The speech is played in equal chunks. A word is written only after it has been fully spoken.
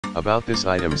About this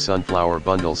item sunflower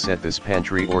bundle set. This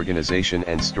pantry organization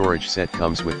and storage set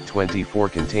comes with 24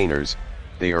 containers.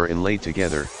 They are inlaid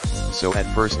together, so at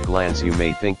first glance you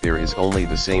may think there is only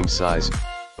the same size,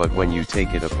 but when you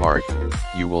take it apart,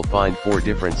 you will find 4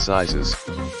 different sizes,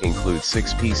 include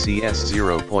 6 PCS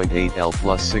 0.8L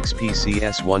plus 6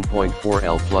 PCS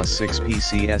 1.4L plus 6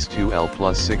 PCS 2L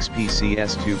plus 6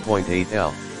 PCS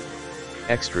 2.8L.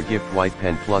 Extra gift white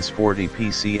pen plus 40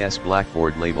 PCS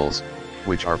blackboard labels,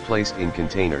 which are placed in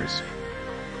containers.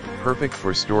 Perfect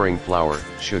for storing flour,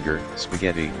 sugar,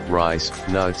 spaghetti, rice,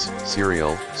 nuts,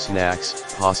 cereal,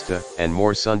 snacks, pasta, and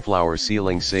more. Sunflower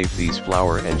sealing safe. These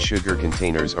flour and sugar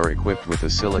containers are equipped with a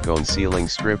silicone sealing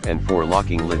strip and 4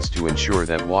 locking lids to ensure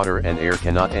that water and air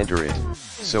cannot enter it,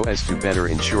 so as to better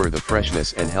ensure the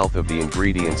freshness and health of the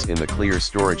ingredients in the clear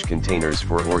storage containers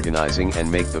for organizing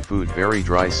and make the food very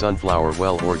dry. Sunflower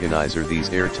well organizer. These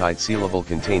airtight sealable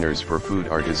containers for food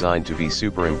are designed to be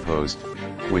superimposed,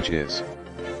 which is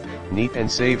neat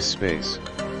and saves space.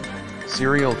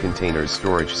 Cereal containers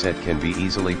storage set can be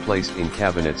easily placed in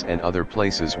cabinets and other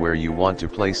places where you want to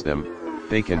place them.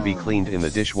 They can be cleaned in the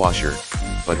dishwasher,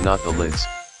 but not the lids.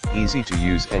 Easy to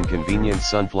use and convenient.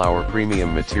 Sunflower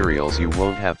premium materials. You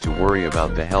won't have to worry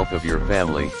about the health of your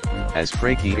family, as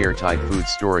PRAKI Airtight food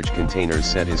storage containers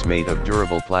set is made of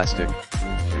durable plastic.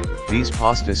 These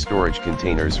pasta storage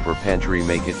containers for pantry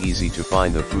make it easy to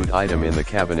find the food item in the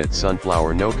cabinet.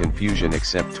 Sunflower no confusion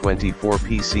except 24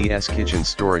 PCS kitchen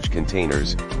storage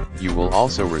containers. You will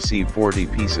also receive 40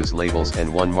 pieces labels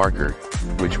and 1 marker,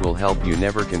 which will help you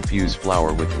never confuse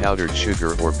flour with powdered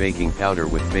sugar or baking powder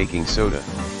with baking soda.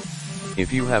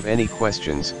 If you have any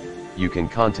questions, you can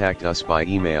contact us by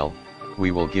email.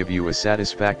 We will give you a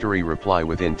satisfactory reply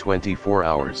within 24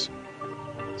 hours.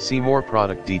 See more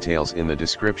product details in the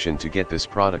description to get this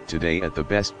product today at the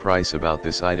best price. About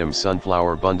this item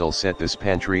sunflower bundle set. This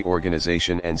pantry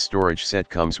organization and storage set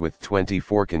comes with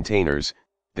 24 containers.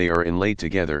 They are inlaid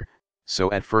together,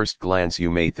 so at first glance you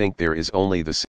may think there is only the